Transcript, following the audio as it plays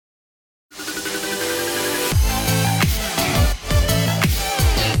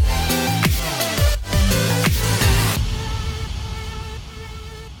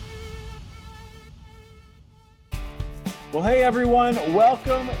Well, hey everyone,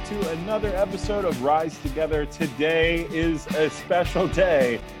 welcome to another episode of Rise Together. Today is a special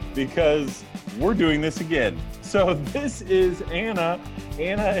day because we're doing this again. So this is Anna.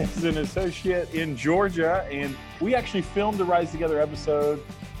 Anna is an associate in Georgia, and we actually filmed the Rise Together episode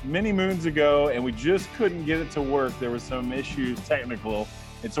many moons ago, and we just couldn't get it to work. There were some issues, technical.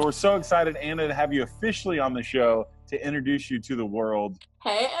 And so we're so excited, Anna, to have you officially on the show to introduce you to the world.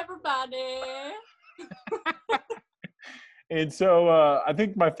 Hey, everybody. And so I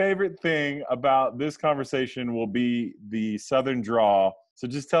think my favorite thing about this conversation will be the Southern drawl. So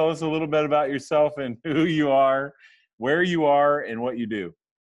just tell us a little bit about yourself and who you are, where you are, and what you do.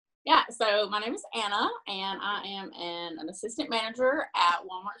 Yeah, so my name is Anna, and I am an assistant manager at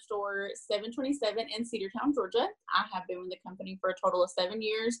Walmart store 727 in Cedartown, Georgia. I have been with the company for a total of 7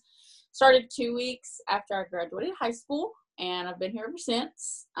 years. Started 2 weeks after I graduated high school, and I've been here ever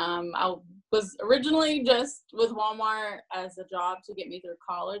since. I was originally just with Walmart as a job to get me through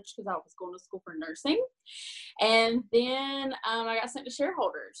college because I was going to school for nursing. And then I got sent to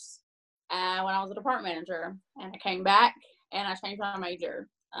shareholders when I was a department manager, and I came back and I changed my major.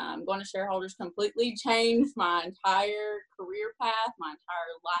 Going to shareholders completely changed my entire career path, my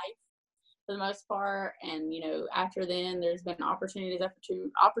entire life for the most part. And, you know, after then, there's been opportunities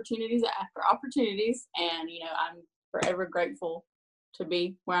after opportunities, and, you know, I'm forever grateful to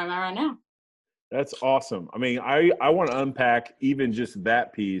be where I'm at right now. That's awesome. I mean, I want to unpack even just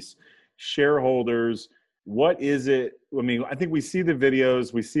that piece. Shareholders, what is it? I mean, I think we see the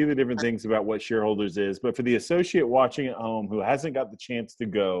videos, we see the different things about what shareholders is, but for the associate watching at home who hasn't got the chance to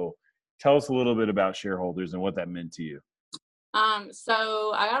go, tell us a little bit about shareholders and what that meant to you.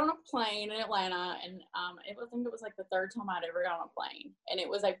 So I got on a plane in Atlanta, and I think it was like the third time I'd ever got on a plane, and it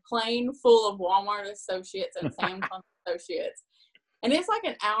was a plane full of Walmart associates and Sam's Club associates, and it's like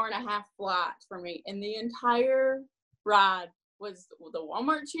an hour and a half flight for me, and the entire ride was the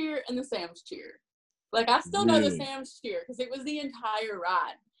Walmart cheer and the Sam's cheer. Like, I still know the Sam's cheer because it was the entire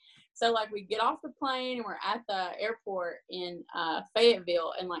ride. So, like, we get off the plane and we're at the airport in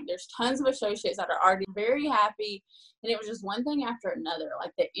Fayetteville, and, like, there's tons of associates that are already very happy, and it was just one thing after another.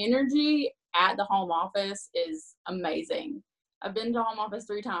 Like, the energy at the home office is amazing. I've been to home office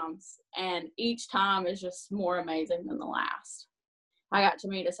 3 times, and each time is just more amazing than the last. I got to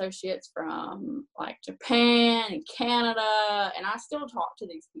meet associates from, like, Japan and Canada, and I still talk to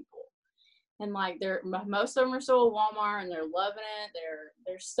these people. And, like, most of them are still at Walmart, and they're loving it.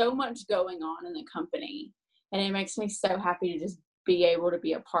 There's so much going on in the company, and it makes me so happy to just be able to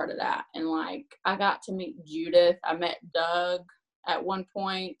be a part of that. And, like, I got to meet Judith. I met Doug at one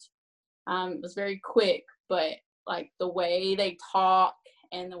point. It was very quick, but, like, the way they talk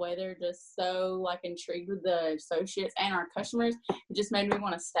and the way they're just so, like, intrigued with the associates and our customers, it just made me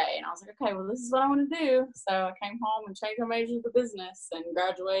want to stay. And I was like, okay, well, this is what I want to do. So I came home and changed my major to business and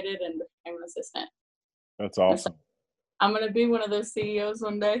graduated and became an assistant. That's awesome. So I'm going to be one of those CEOs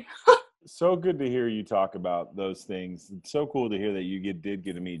one day. So good to hear you talk about those things. It's so cool to hear that you did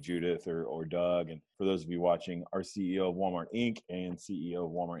get to meet Judith or Doug. And for those of you watching, our CEO of Walmart Inc. and CEO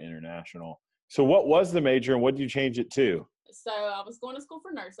of Walmart International. So what was the major and what did you change it to? So I was going to school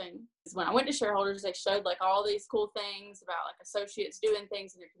for nursing. When I went to shareholders, they showed, like, all these cool things about, like, associates doing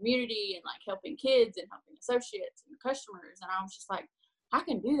things in their community and, like, helping kids and helping associates and customers. And I was just like, I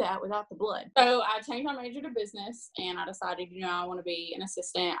can do that without the blood. So I changed my major to business, and I decided, you know, I want to be an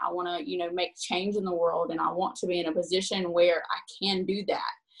assistant. I want to, you know, make change in the world, and I want to be in a position where I can do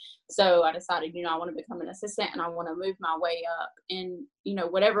that. So I decided, you know, I want to become an assistant, and I want to move my way up in, you know,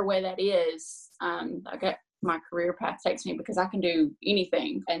 whatever way that is. My career path takes me, because I can do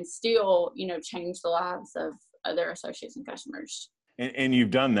anything and still, you know, change the lives of other associates and customers. And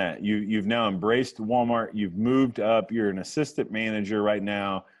you've done that. You've now embraced Walmart. You've moved up. You're an assistant manager right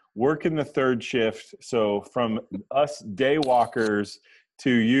now, working the third shift. So from us day walkers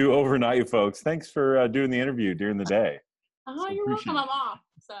to you overnight folks, thanks for doing the interview during the day. Oh, you're welcome. I'm off.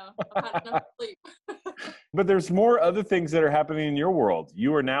 So I've had enough sleep. But there's more other things that are happening in your world.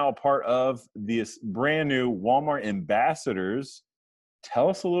 You are now a part of this brand new Walmart Ambassadors. Tell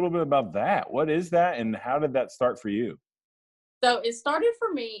us a little bit about that. What is that, and how did that start for you? So it started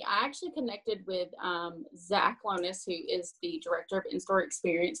for me. I actually connected with Zach Lonis, who is the director of in-store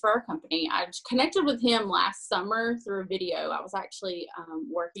experience for our company. I connected with him last summer through a video. I was actually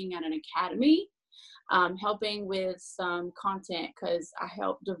working at an academy, helping with some content, because I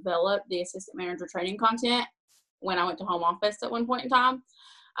helped develop the assistant manager training content when I went to home office at one point in time.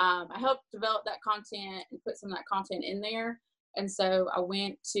 I helped develop that content and put some of that content in there. And so I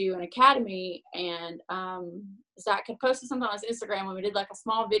went to an academy, and Zach had posted something on his Instagram when we did, like, a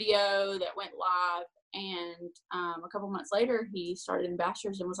small video that went live. And a couple months later, he started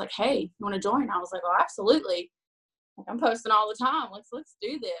Ambassadors and was like, "Hey, you want to join?" I was like, "Oh, absolutely. Like, I'm posting all the time. Let's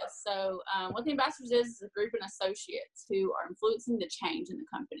do this." So what the Ambassadors is a group of associates who are influencing the change in the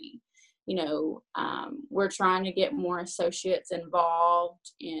company. We're trying to get more associates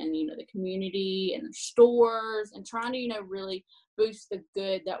involved in, the community and the stores, and trying to, really boost the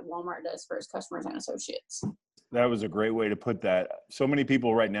good that Walmart does for its customers and associates. That was a great way to put that. So many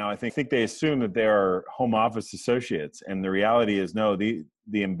people right now, I think they assume that they are home office associates. And the reality is, no, the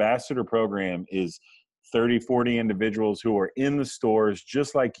ambassador program is 30, 40 individuals who are in the stores,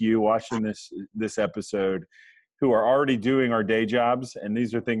 just like you watching this episode, who are already doing our day jobs. And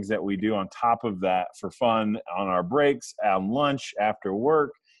these are things that we do on top of that for fun on our breaks, on lunch, after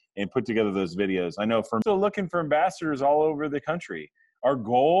work, and put together those videos. I know from still looking for ambassadors all over the country. Our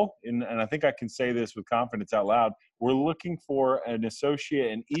goal, and I think I can say this with confidence out loud, we're looking for an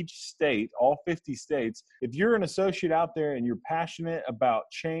associate in each state, all 50 states. If you're an associate out there and you're passionate about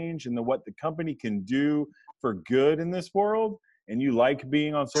change and what the company can do for good in this world, and you like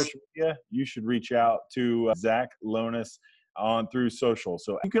being on social media, you should reach out to Zach Lonis through social.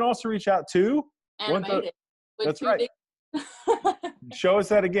 So you can also reach out to Animated. That's right. Show us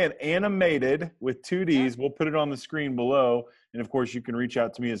that again. Animated with 2 Ds. We'll put it on the screen below. And of course, you can reach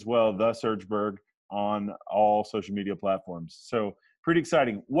out to me as well, The Surgeberg, on all social media platforms. So pretty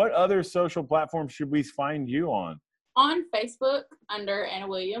exciting. What other social platforms should we find you on? On Facebook under Anna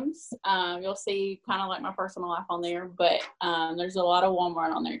Williams. You'll see kind of like my personal life on there, but there's a lot of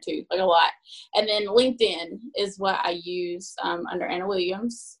Walmart on there too, like a lot. And then LinkedIn is what I use under Anna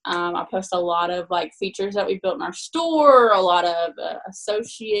Williams. I post a lot of like features that we built in our store, a lot of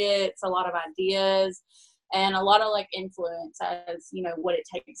associates, a lot of ideas, and a lot of like influence as, what it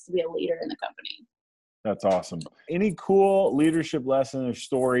takes to be a leader in the company. That's awesome. Any cool leadership lesson or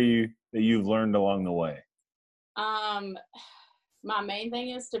story that you've learned along the way? My main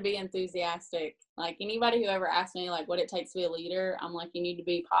thing is to be enthusiastic. Like anybody who ever asks me like what it takes to be a leader, I'm like, you need to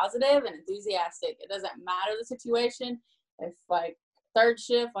be positive and enthusiastic. It doesn't matter the situation. If like third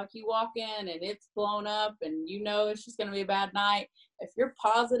shift, like you walk in and it's blown up and it's just going to be a bad night. If you're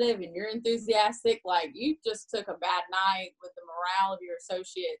positive and you're enthusiastic, like you just took a bad night with the morale of your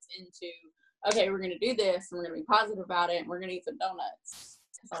associates into, okay, we're going to do this and we're going to be positive about it and we're going to eat some donuts.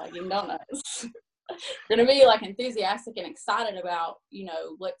 So I like eating donuts. We're going to be like enthusiastic and excited about,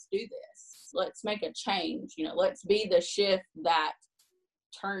 let's do this. Let's make a change. Let's be the shift that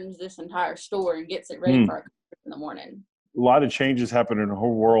turns this entire store and gets it ready for our customers in the morning. A lot of changes happen in the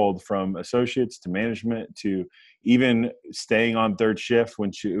whole world, from associates to management to even staying on third shift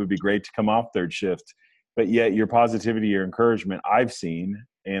when it would be great to come off third shift. But yet your positivity, your encouragement, I've seen,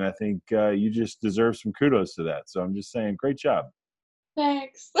 and I think you just deserve some kudos to that. So I'm just saying, great job.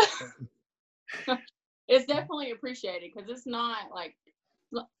 Thanks. It's definitely appreciated because it's not like,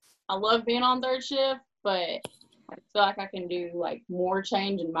 I love being on third shift, but I feel like I can do like more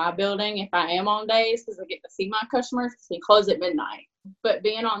change in my building if I am on days because I get to see my customers because we close at midnight. But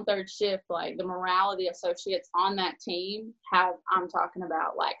being on third shift, like the morale of the associates on that team I'm talking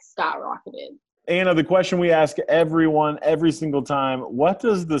about like skyrocketed. Anna, the question we ask everyone every single time, what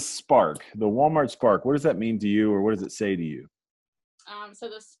does the spark, the Walmart spark, what does that mean to you, or what does it say to you? So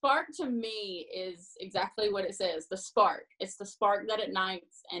the spark to me is exactly what it says, the spark. It's the spark that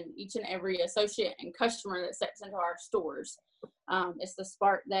ignites and each and every associate and customer that steps into our stores. It's the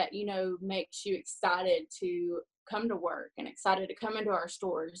spark that, makes you excited to come to work and excited to come into our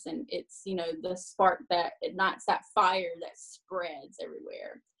stores. And it's, the spark that ignites that fire that spreads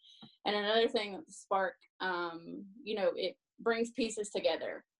everywhere. And another thing that the spark, it brings pieces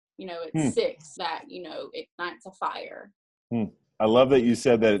together. It's six that, ignites a fire. I love that you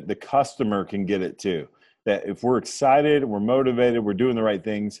said that the customer can get it too. That if we're excited, we're motivated, we're doing the right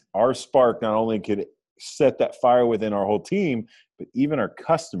things, our spark not only could set that fire within our whole team, but even our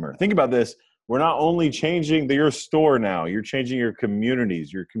customer. Think about this. We're not only changing your store now, you're changing your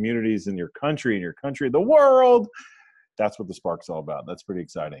communities in your country, the world. That's what the spark's all about. That's pretty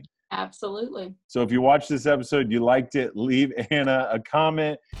exciting. Absolutely. So if you watched this episode, you liked it, leave Anna a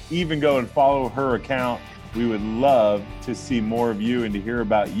comment, even go and follow her account. We would love to see more of you and to hear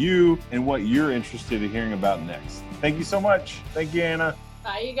about you and what you're interested in hearing about next. Thank you so much. Thank you, Anna.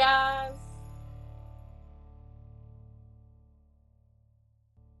 Bye, you guys.